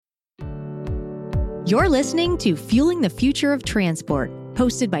You're listening to Fueling the Future of Transport,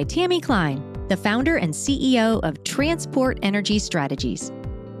 hosted by Tammy Klein, the founder and CEO of Transport Energy Strategies.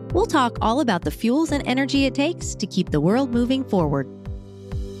 We'll talk all about the fuels and energy it takes to keep the world moving forward.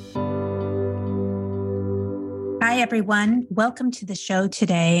 Hi, everyone. Welcome to the show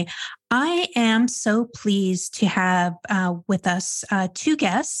today. I am so pleased to have with us two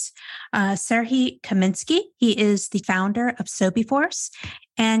guests, Serhiy Kaminsky. He is the founder of Sobiforce,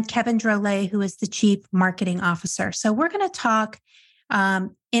 and Kevin Drolet, who is the Chief Marketing Officer. So we're going to talk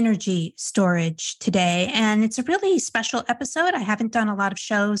energy storage today. And it's a really special episode. I haven't done a lot of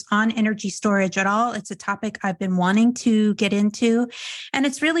shows on energy storage at all. It's a topic I've been wanting to get into. And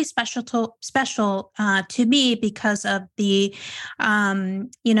it's really special to me because of the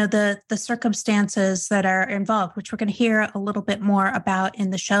circumstances that are involved, which we're going to hear a little bit more about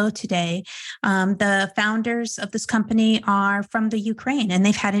in the show today. The founders of this company are from the Ukraine, and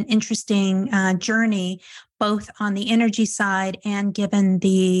they've had an interesting journey both on the energy side and given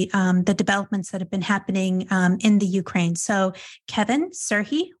the developments that have been happening in the Ukraine. So, Kevin,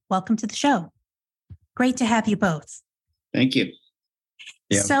 Serhiy, welcome to the show. Great to have you both. Thank you.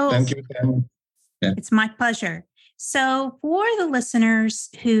 Yeah, thank you. Yeah. It's my pleasure. So, for the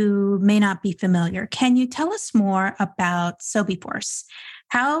listeners who may not be familiar, can you tell us more about Sobiforce?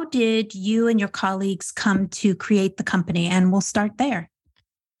 How did you and your colleagues come to create the company? And we'll start there.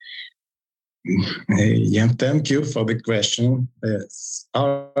 Yeah, thank you for the question.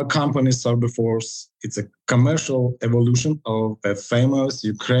 Our company, Sobiforce, it's a commercial evolution of a famous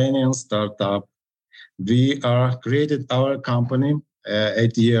Ukrainian startup. We created our company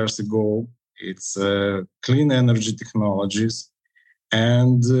 8 years ago. It's clean energy technologies.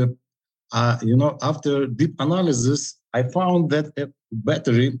 And, after deep analysis, I found that a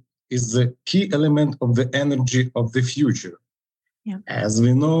battery is the key element of the energy of the future. Yeah. As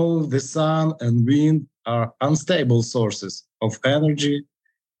we know, the sun and wind are unstable sources of energy.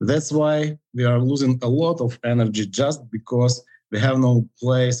 That's why we are losing a lot of energy just because we have no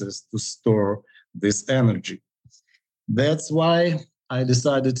places to store this energy. That's why I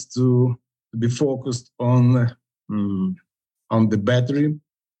decided to be focused on the battery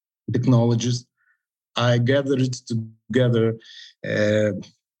technologies. I gathered together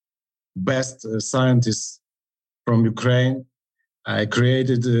best scientists from Ukraine. I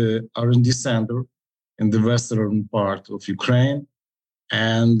created an R&D center in the western part of Ukraine.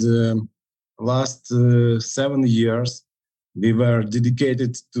 And last 7 years, we were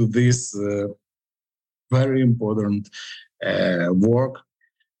dedicated to this very important work.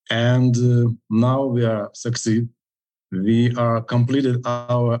 And now we are succeed. We are completed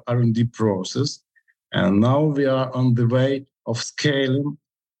our R&D process. And now we are on the way of scaling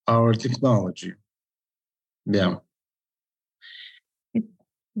our technology. Yeah.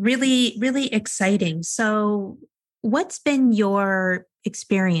 Really, really exciting. So what's been your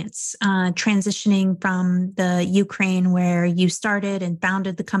experience transitioning from the Ukraine, where you started and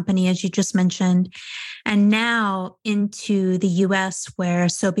founded the company, as you just mentioned, and now into the US, where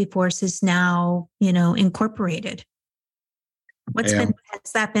Sobiforce is now, incorporated?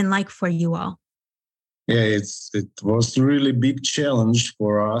 Has that been like for you all? Yeah, it was a really big challenge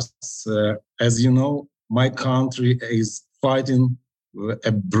for us. As you know, my country is fighting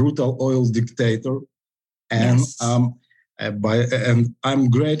a brutal oil dictator, and yes. And I'm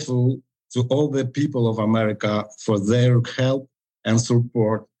grateful to all the people of America for their help and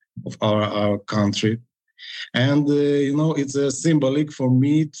support of our country. And it's a symbolic for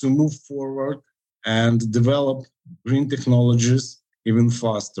me to move forward and develop green technologies even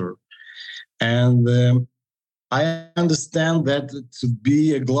faster. And I understand that to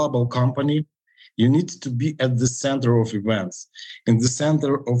be a global company, you need to be at the center of events, in the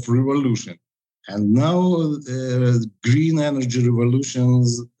center of revolution. And now green energy revolution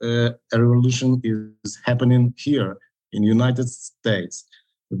is happening here in the United States.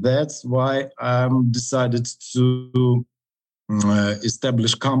 That's why I'm decided to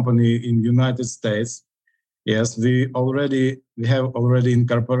establish company in the United States. Yes, we have already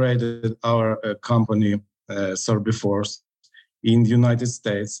incorporated our company, Sobiforce, in the United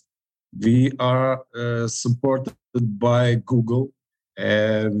States. We are supported by Google.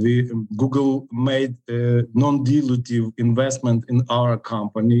 Google made a non-dilutive investment in our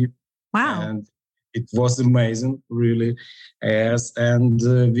company. Wow. And it was amazing, really. Yes, and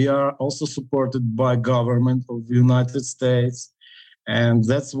we are also supported by government of the United States. And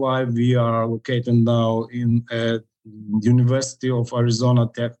that's why we are located now in University of Arizona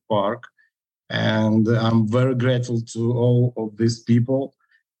Tech Park. And I'm very grateful to all of these people.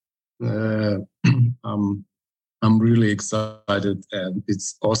 I'm really excited, and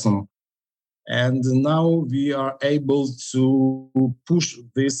it's awesome. And now we are able to push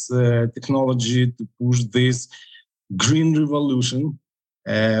this technology, to push this green revolution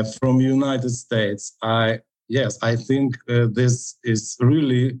from United States. I think this is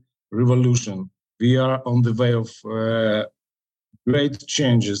really revolution. We are on the way of great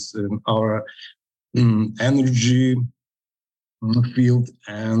changes in our energy field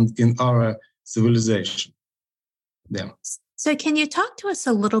and in our civilization. Yeah. So can you talk to us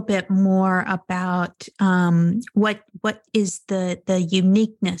a little bit more about what is the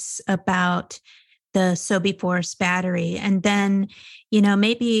uniqueness about the SoBe-Force battery? And then,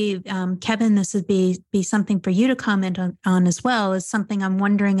 maybe Kevin, this would be something for you to comment on as well. Is something I'm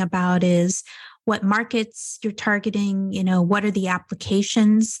wondering about is what markets you're targeting. What are the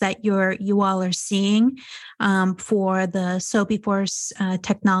applications that you all are seeing for the SoBe-Force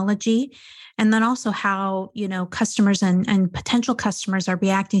technology? And then also how, customers and potential customers are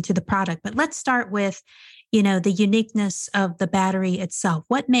reacting to the product. But let's start with, the uniqueness of the battery itself.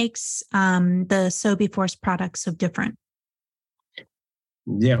 What makes the SoBe-Force product so different?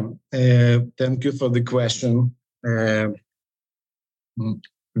 Yeah, thank you for the question.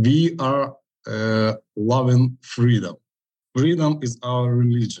 We are loving freedom. Freedom is our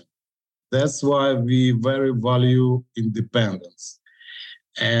religion. That's why we very value independence.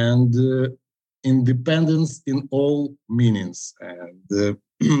 And independence in all meanings, and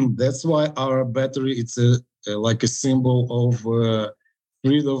that's why our battery it's like a symbol of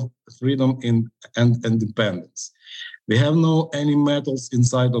freedom and independence. We have no any metals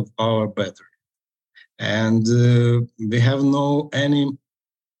inside of our battery, and we have no any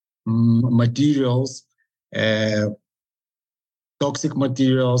materials, toxic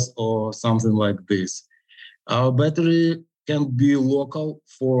materials or something like this. Our battery can be local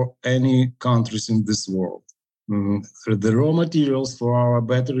for any countries in this world. The raw materials for our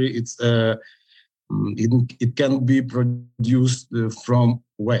battery, it can be produced from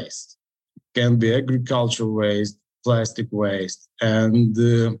waste. It can be agricultural waste, plastic waste, and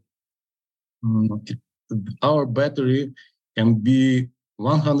our battery can be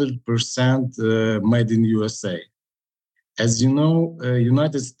 100% made in USA. As you know,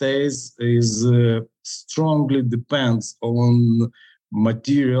 United States is strongly depends on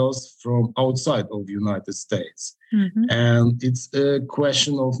materials from outside of United States. Mm-hmm. And it's a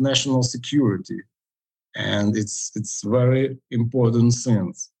question of national security. And it's very important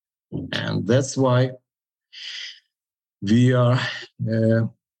thing. And that's why we are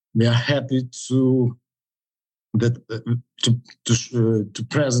happy to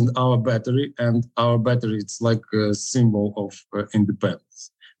present our battery, and our battery it's like a symbol of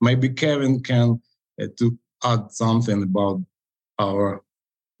independence. Maybe Kevin can to add something about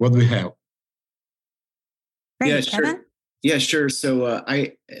what we have. Great, yeah, Kevin? sure. Yeah, sure. So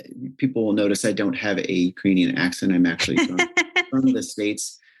people will notice I don't have a Ukrainian accent. I'm actually from the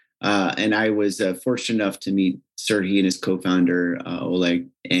States. And I was fortunate enough to meet Serhiy and his co-founder, Oleg,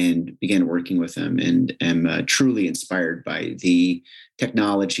 and began working with them, and am truly inspired by the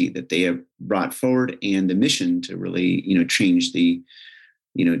technology that they have brought forward and the mission to really, change the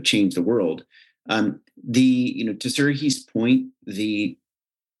world. To Serhiy's point,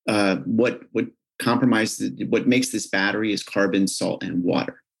 what makes this battery is carbon, salt, and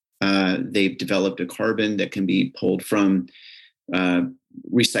water. They've developed a carbon that can be pulled from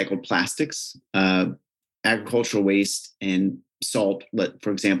recycled plastics, agricultural waste, and salt,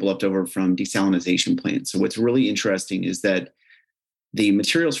 for example, left over from desalination plants. So what's really interesting is that the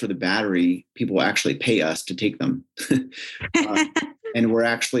materials for the battery, people actually pay us to take them. And we're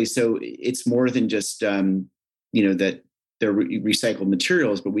actually, so it's more than just, that they're recycled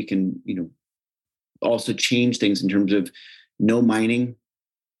materials, but we can, also change things in terms of no mining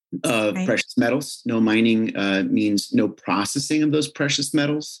of precious metals. No mining means no processing of those precious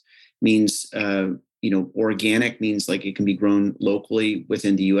metals, means, organic means like it can be grown locally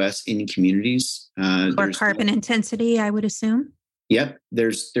within the U.S. in communities. Or carbon intensity, I would assume. Yep.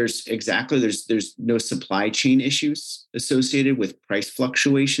 There's no supply chain issues associated with price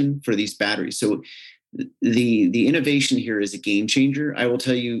fluctuation for these batteries. So the innovation here is a game changer. I will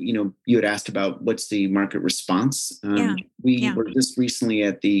tell you, you had asked about what's the market response. We were just recently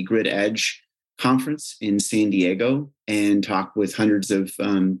at the Grid Edge conference in San Diego and talked with hundreds of,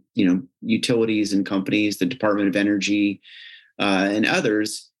 utilities and companies, the Department of Energy, and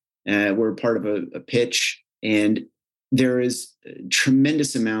others. We're part of a pitch, and there is a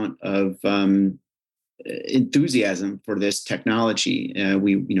tremendous amount of enthusiasm for this technology.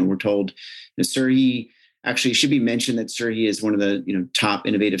 We're told Serhiy, actually should be mentioned that Serhiy is one of the top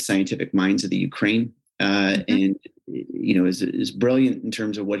innovative scientific minds of the Ukraine, and is brilliant in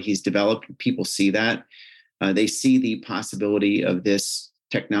terms of what he's developed. People see that. They see the possibility of this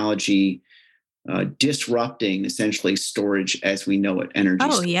technology disrupting essentially storage as we know it, energy.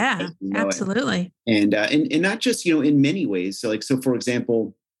 Oh yeah, absolutely. And not just in many ways. So for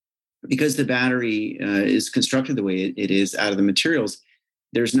example, because the battery is constructed the way it is out of the materials,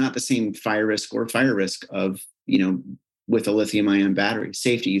 there's not the same fire risk of with a lithium-ion battery.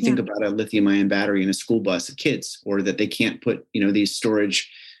 Safety. You think about a lithium-ion battery in a school bus of kids, or that they can't put these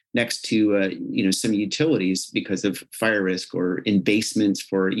storage next to some utilities because of fire risk, or in basements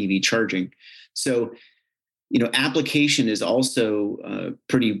for EV charging. So application is also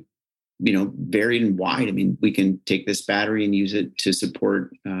pretty varied and wide. I mean, we can take this battery and use it to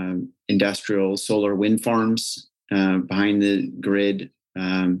support industrial solar wind farms behind the grid.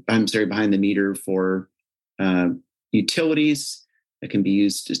 Behind the meter for utilities that can be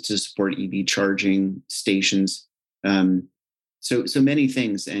used to support EV charging stations. So many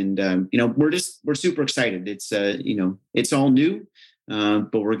things, and we're super excited. It's it's all new,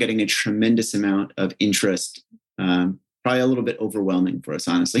 but we're getting a tremendous amount of interest. Probably a little bit overwhelming for us,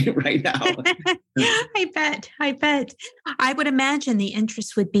 honestly, right now. I bet. I would imagine the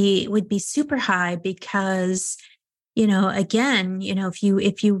interest would be super high because, again, if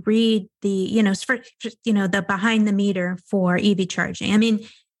you read the, the behind the meter for EV charging, I mean,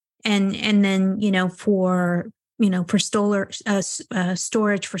 and then, for solar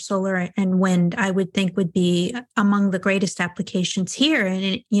storage for solar and wind, I would think would be among the greatest applications here.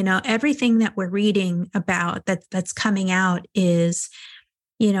 And everything that we're reading about that's coming out is,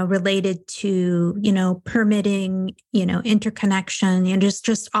 related to, permitting, interconnection, and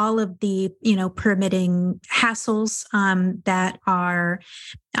just all of the, permitting hassles that are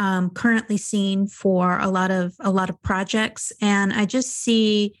currently seen for a lot of projects. And I just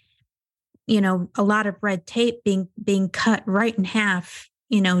see, a lot of red tape being cut right in half,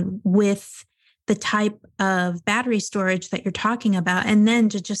 with the type of battery storage that you're talking about. And then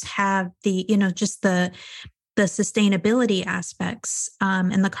to just have the, just the sustainability aspects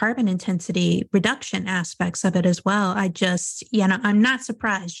and the carbon intensity reduction aspects of it as well. I just, I'm not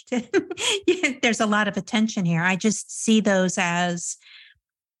surprised. There's a lot of attention here. I just see those as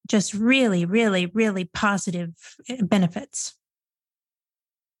just really, really, really positive benefits.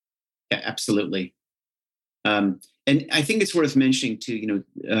 Yeah, absolutely. And I think it's worth mentioning too,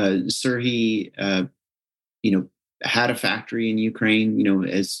 Serhiy, had a factory in Ukraine,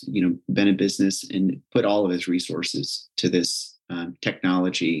 as, been a business and put all of his resources to this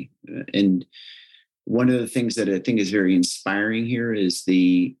technology. And one of the things that I think is very inspiring here is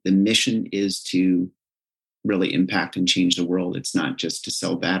the mission is to really impact and change the world. It's not just to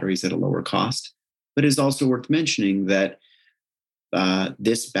sell batteries at a lower cost, but it's also worth mentioning that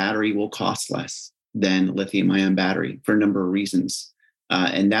this battery will cost less than lithium-ion battery for a number of reasons.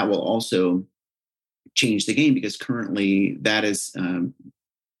 And that will also change the game, because currently that is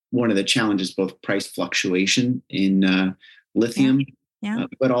one of the challenges, both price fluctuation in lithium,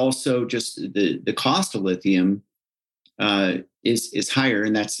 but also just the cost of lithium is higher.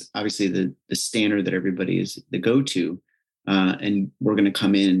 And that's obviously the standard that everybody is the go-to. And we're going to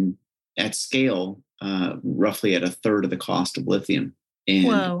come in at scale roughly at a third of the cost of lithium.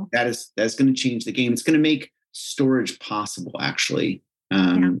 And that's going to change the game. It's going to make storage possible, actually,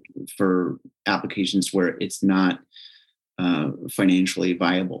 for applications where it's not financially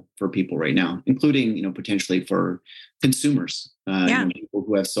viable for people right now, including, potentially for consumers, people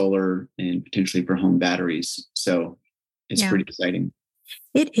who have solar, and potentially for home batteries. So it's pretty exciting.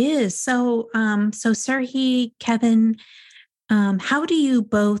 It is. So Serhiy, Kevin, how do you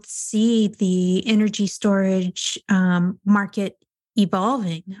both see the energy storage market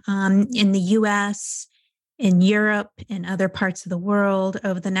evolving in the U.S., in Europe, in other parts of the world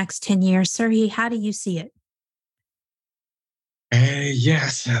over the next 10 years? Serhiy, how do you see it?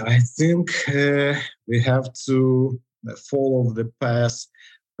 Yes, I think we have to follow the path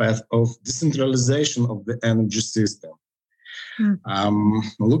of decentralization of the energy system. I'm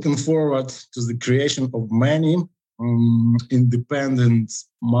looking forward to the creation of many independent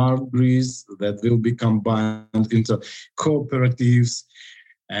smart grids that will be combined into cooperatives,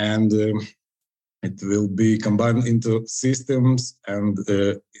 and it will be combined into systems and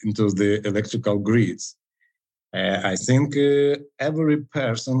into the electrical grids. I think every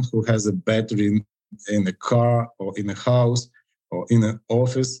person who has a battery in a car or in a house or in an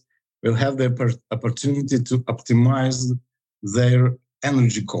office will have the opportunity to optimize their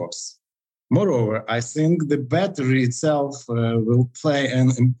energy costs. Moreover, I think the battery itself will play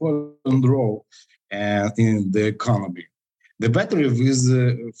an important role in the economy. the battery with,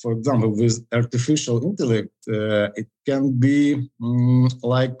 for example, with artificial intellect, it can be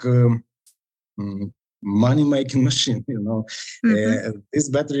like money-making machine. This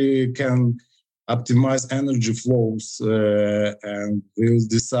battery can optimize energy flows and will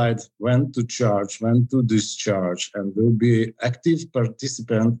decide when to charge, when to discharge, and will be active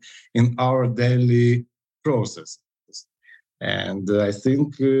participant in our daily processes. And I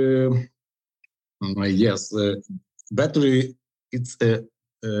think, yes, battery, it's a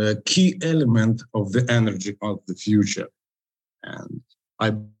key element of the energy of the future. And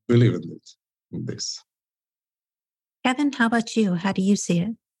I believe in this. Kevin, how about you? How do you see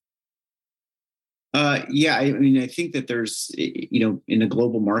it? Yeah, I mean, I think that there's, in a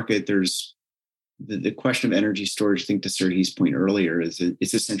global market, there's the question of energy storage. I think to Serhi's point earlier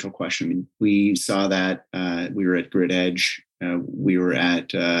it's a central question. I mean, we saw that we were at Grid Edge, we were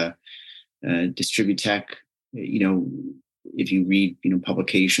at Distribute Tech. If you read,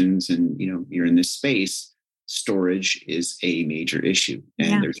 publications and, you're in this space, storage is a major issue,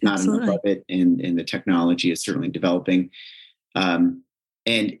 and there's not enough of it, and the technology is certainly developing.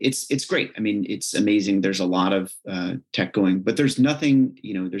 And it's great. I mean, it's amazing. There's a lot of tech going, but there's nothing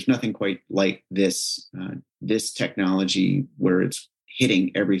quite like this technology where it's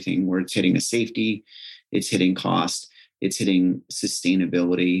hitting everything, where it's hitting the safety, it's hitting cost, it's hitting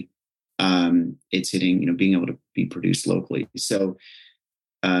sustainability, it's hitting, being able to be produced locally. So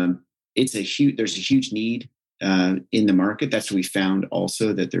there's a huge need in the market. That's what we found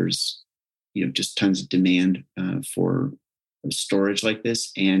also, that there's, just tons of demand for storage like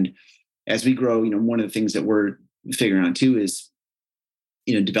this. And as we grow, one of the things that we're figuring out too is,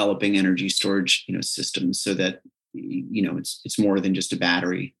 developing energy storage, systems, so that, it's more than just a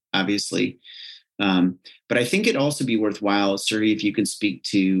battery, obviously. But I think it'd also be worthwhile, Serhi, if you can speak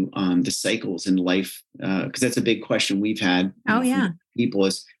to the cycles in life, because that's a big question we've had. From people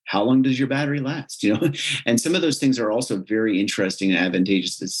is, how long does your battery last? And some of those things are also very interesting and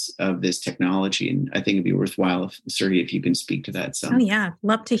advantageous of this technology. And I think it'd be worthwhile, Serhi, if you can speak to that some. Oh yeah,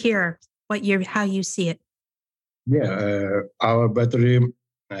 love to hear how you see it. Yeah, our battery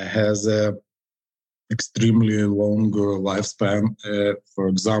has a extremely long lifespan. For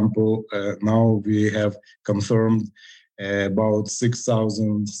example, now we have confirmed about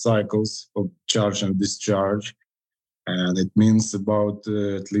 6,000 cycles of charge and discharge, and it means about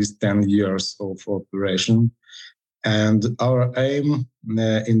at least 10 years of operation. And our aim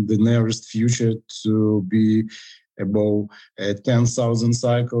in the nearest future to be above 10,000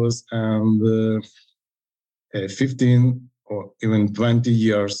 cycles and 15 or even 20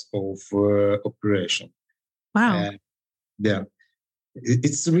 years of operation. Wow. Yeah,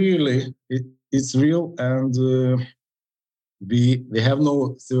 it's real, and we have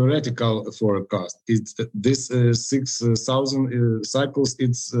no theoretical forecast. It's this 6,000 cycles.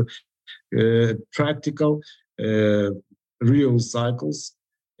 It's practical, real cycles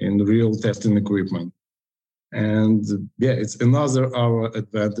in real testing equipment, and it's another our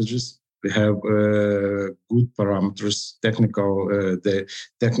advantages. We have good parameters, the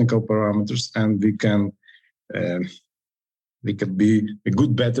technical parameters, and we can be a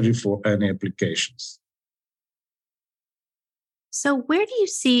good battery for any applications. So, where do you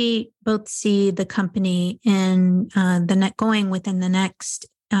see the company in going within the next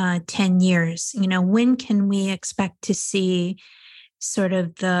 10 years? When can we expect to see sort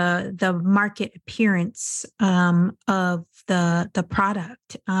of the market appearance of the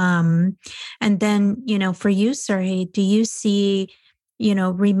product? And then, for you, Serhi, do you see,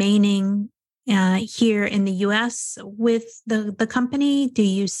 remaining here in the U.S. with the company? Do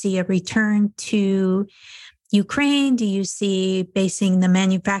you see a return to Ukraine? Do you see basing the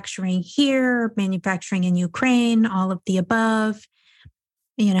manufacturing here, manufacturing in Ukraine, all of the above?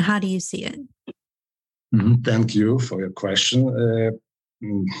 How do you see it? Thank you for your question.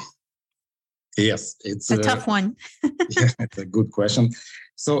 Yes, it's a tough one. Yeah, it's a good question.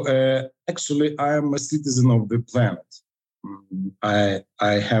 So actually, I am a citizen of the planet. I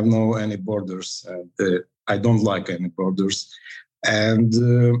have no any borders. I don't like any borders, and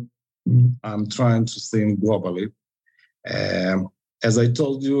I'm trying to think globally. As I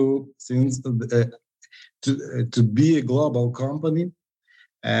told you, since to be a global company,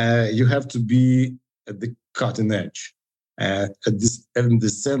 you have to be at the cutting edge, in the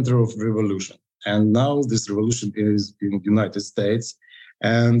center of revolution. And now this revolution is in the United States.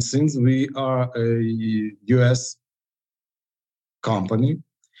 And since we are a US company,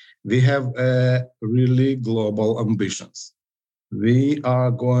 we have really global ambitions. We are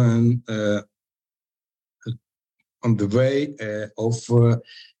going on the way of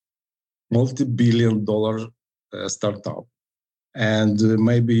multi-billion-dollar startup. And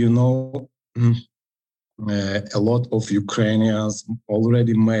maybe a lot of Ukrainians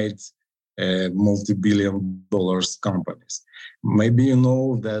already made multi-billion dollars companies. Maybe you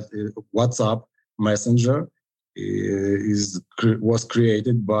know that WhatsApp Messenger was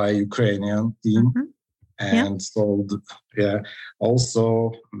created by Ukrainian team and sold. Yeah,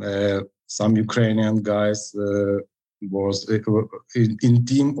 also some Ukrainian guys was in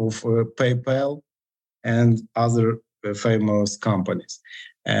team of PayPal and other famous companies,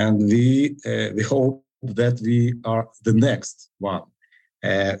 and we hope that we are the next one.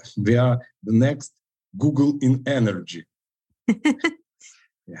 We are the next Google in energy.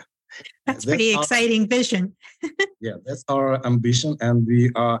 Yeah, that's pretty exciting vision. Yeah, that's our ambition, and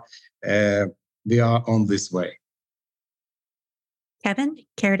we are on this way. Kevin,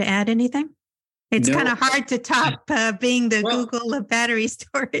 care to add anything? It's kind of hard to top being the Google of battery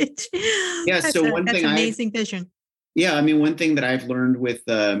storage. Yeah, that's amazing vision. Yeah, I mean, one thing that I've learned with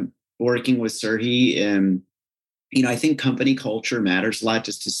working with Serhiy, I think company culture matters a lot,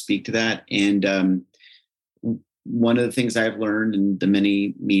 just to speak to that. And one of the things I've learned in the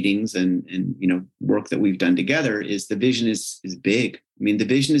many meetings and work that we've done together is the vision is big. I mean, the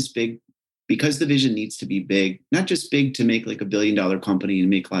vision is big because the vision needs to be big, not just big to make like $1 billion company and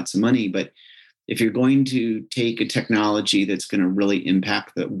make lots of money, but if you're going to take a technology that's going to really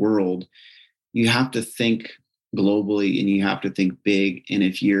impact the world, you have to think globally and you have to think big. And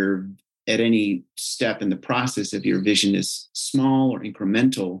if you're at any step in the process, if your vision is small or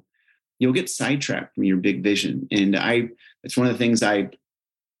incremental, you'll get sidetracked from your big vision. And it's one of the things I,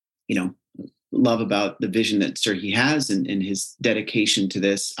 love about the vision that Serhiy has and his dedication to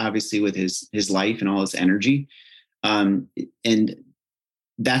this, obviously with his life and all his energy. And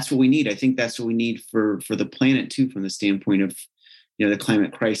that's what we need. I think that's what we need for the planet too, from the standpoint of, the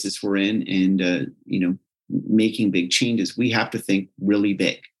climate crisis we're in and, making big changes. We have to think really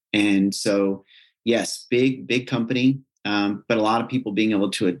big. And so, yes, big company, but a lot of people being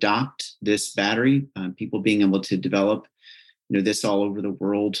able to adopt this battery, people being able to develop, this all over the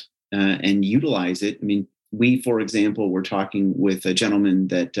world and utilize it. I mean, we, for example, were talking with a gentleman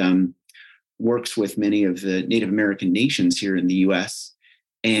that works with many of the Native American nations here in the U.S.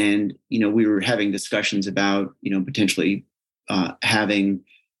 And, we were having discussions about, potentially having,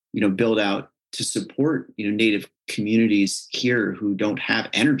 build out to support, Native communities here who don't have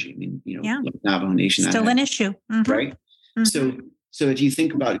energy. I mean, like Navajo Nation. Still an issue. Mm-hmm. Right. Mm-hmm. So if you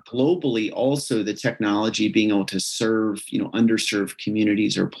think about it globally, also the technology being able to serve, underserved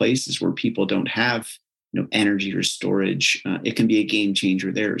communities or places where people don't have, energy or storage, it can be a game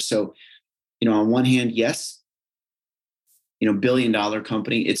changer there. So, on one hand, yes, $1 billion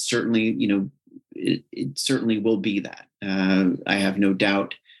company, it's certainly, it certainly will be that. I have no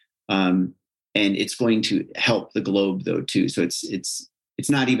doubt. And it's going to help the globe though, too. So it's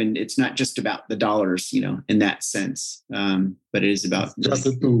not just about the dollars, in that sense. But it is about just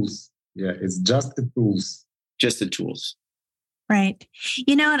the tools. Yeah, it's just the tools. Just the tools. Right.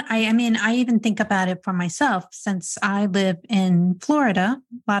 I even think about it for myself, since I live in Florida,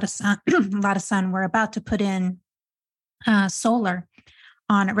 a lot of sun. We're about to put in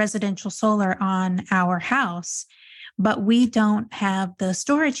residential solar on our house, but we don't have the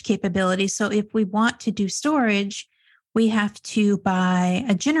storage capability. So if we want to do storage, we have to buy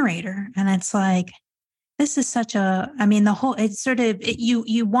a generator. And it's like, this is such you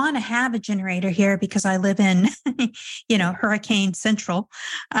want to have a generator here because I live in, Hurricane Central.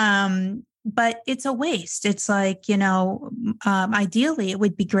 But it's a waste. It's like, ideally it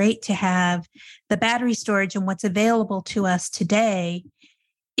would be great to have the battery storage, and what's available to us today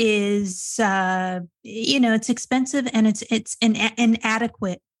is, it's expensive and it's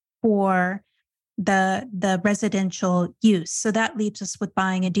inadequate for the residential use. So that leaves us with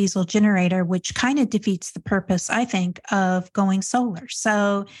buying a diesel generator, which kind of defeats the purpose, I think, of going solar.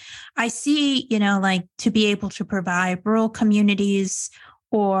 So I see, to be able to provide rural communities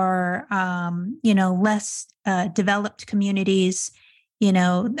or, less developed communities,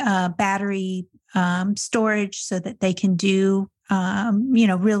 battery storage so that they can do,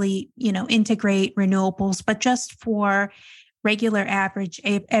 really, integrate renewables, but just for regular, average,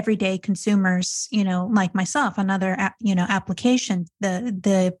 everyday consumers, like myself, another, application,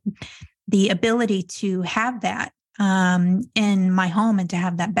 the ability to have that in my home and to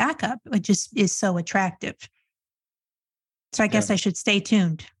have that backup, it just is so attractive. So I guess I should stay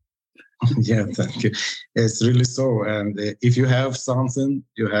tuned. Yeah, thank you. It's really so. And if you have something,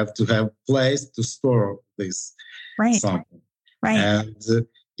 you have to have place to store this something. Right. And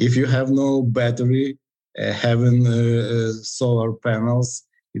if you have no battery, having solar panels,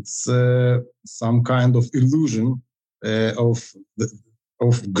 it's some kind of illusion of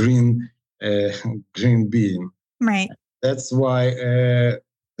green green being. Right. That's why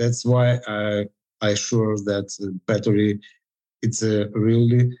I sure that battery it's a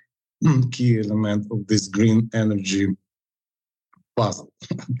really key element of this green energy puzzle.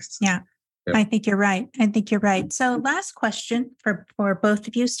 Yeah. Yeah. I think you're right. So last question for both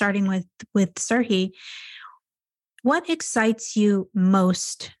of you, starting with Serhiy. What excites you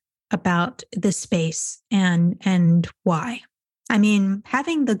most about this space and why? I mean,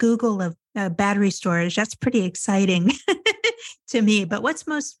 having the Google of battery storage, that's pretty exciting to me. But what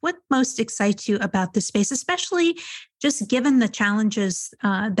most excites you about the space, especially just given the challenges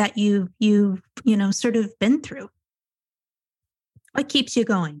that you've sort of been through? What keeps you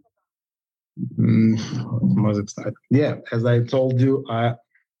going? Most excited. Yeah, as I told you, I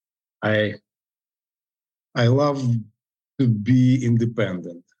love to be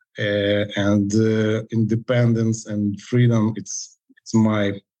independent, and independence and freedom. It's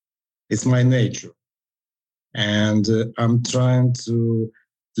my nature, and I'm trying to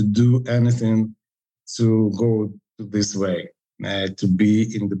do anything to go to this way, to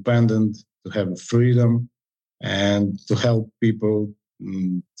be independent, to have freedom, and to help people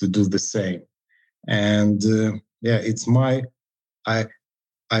to do the same. And it's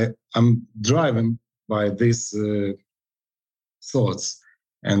I'm driven by these thoughts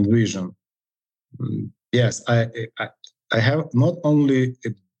and vision. Yes, I have not only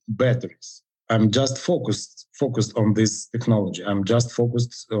batteries. I'm just focused on this technology. I'm just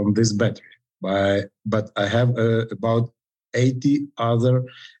focused on this battery. But I have about 80 other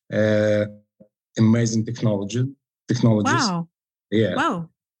amazing technologies. Wow. Yeah. Wow.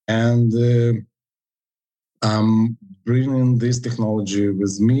 And I'm bringing this technology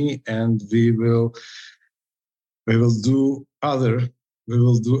with me, and we will do other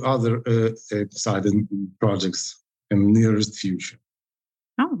exciting projects in the nearest future.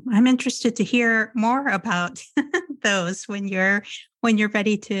 Oh, I'm interested to hear more about those when you're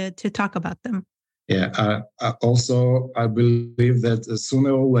ready to talk about them. Yeah. I believe that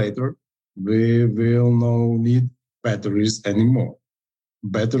sooner or later we will no need batteries anymore.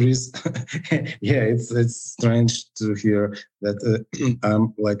 Batteries, yeah, it's strange to hear that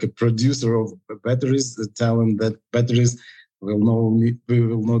I'm like a producer of batteries, telling that batteries we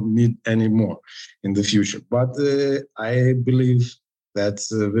will not need anymore in the future. But I believe that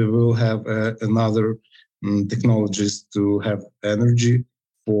we will have another technologies to have energy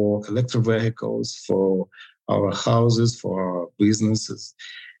for electric vehicles, for our houses, for our businesses.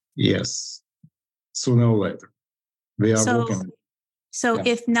 Yes, sooner or later we are working. So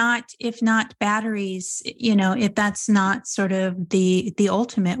Yeah. if not batteries, if that's not sort of the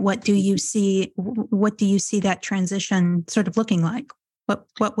ultimate, what do you see that transition sort of looking like?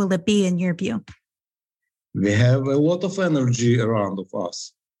 What will it be in your view? We have a lot of energy around of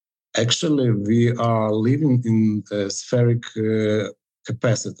us. Actually, we are living in a spheric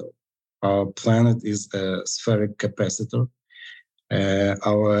capacitor. Our planet is a spheric capacitor.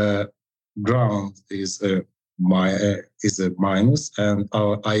 Our ground is a minus, and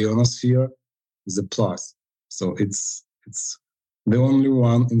our ionosphere is a plus. So it's the only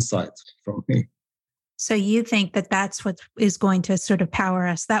one inside from me. So you think that that's what is going to sort of power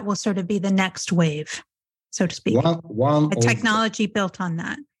us? That will sort of be the next wave, so to speak. One a technology built on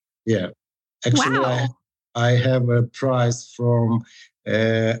that. Yeah. Actually, wow. I have a prize from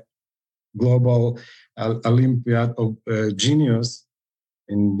Global Olympiad of Genius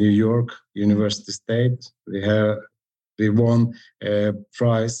in New York University State. We won a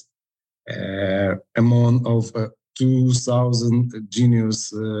prize among of 2,000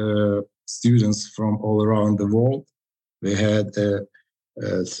 genius students from all around the world. We had a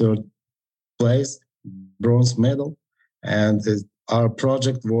third place, bronze medal, and our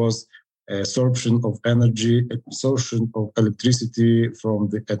project was absorption of energy, absorption of electricity from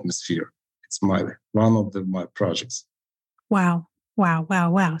the atmosphere. It's one of my projects. Wow.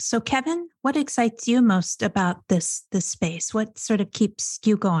 So Kevin, what excites you most about this space? What sort of keeps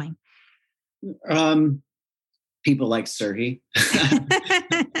you going? People like Serhiy.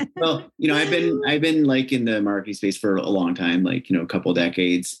 Well, I've been like in the marketing space for a long time, like, a couple of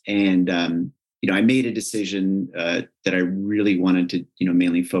decades. And, I made a decision that I really wanted to,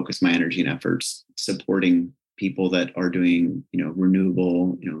 mainly focus my energy and efforts supporting people that are doing,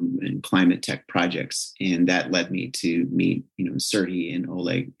 renewable, and climate tech projects. And that led me to meet, Serhiy and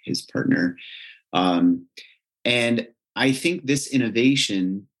Oleg, his partner. And I think this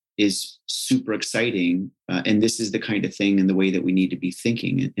innovation is super exciting. And this is the kind of thing and the way that we need to be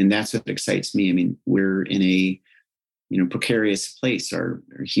thinking. And that's what excites me. I mean, we're in a, precarious place, are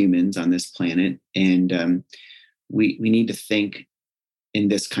humans on this planet. And we need to think in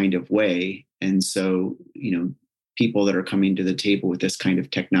this kind of way. And so, people that are coming to the table with this kind of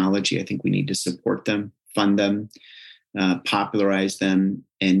technology, I think we need to support them, fund them, popularize them,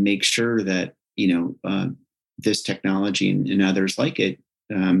 and make sure that, this technology and others like it,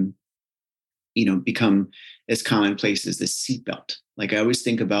 become as commonplace as the seatbelt. Like I always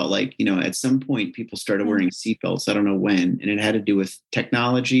think about at some point people started wearing seatbelts. I don't know when, and it had to do with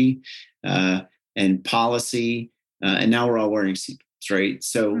technology and policy. And now we're all wearing seatbelts, right?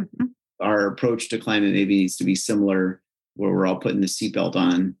 So our approach to climate maybe needs to be similar, where we're all putting the seatbelt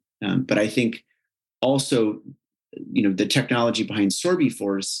on. But I think also, the technology behind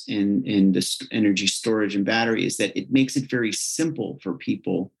SorbiForce in the energy storage and battery is that it makes it very simple for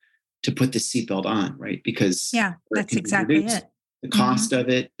people to put the seatbelt on, right? Because that's exactly it. The cost of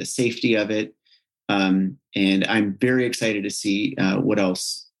it, the safety of it. And I'm very excited to see what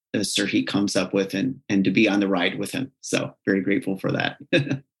else Serhii comes up with and to be on the ride with him. So very grateful for that.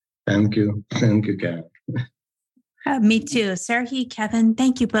 Thank you. Thank you, Kevin. Me too. Serhii, Kevin,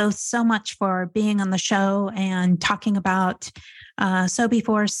 thank you both so much for being on the show and talking about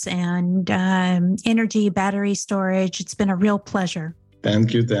SorbiForce and energy battery storage. It's been a real pleasure.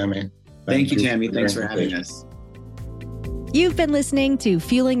 Thank you, Tammy. Thank you, Tammy. Thanks for having us. You've been listening to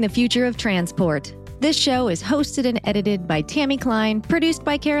Fueling the Future of Transport. This show is hosted and edited by Tammy Klein, produced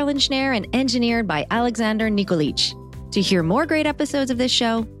by Carolyn Schneer, and engineered by Alexander Nikolic. To hear more great episodes of this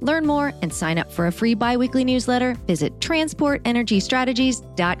show, learn more, and sign up for a free bi-weekly newsletter, visit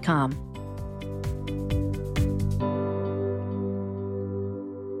transportenergystrategies.com.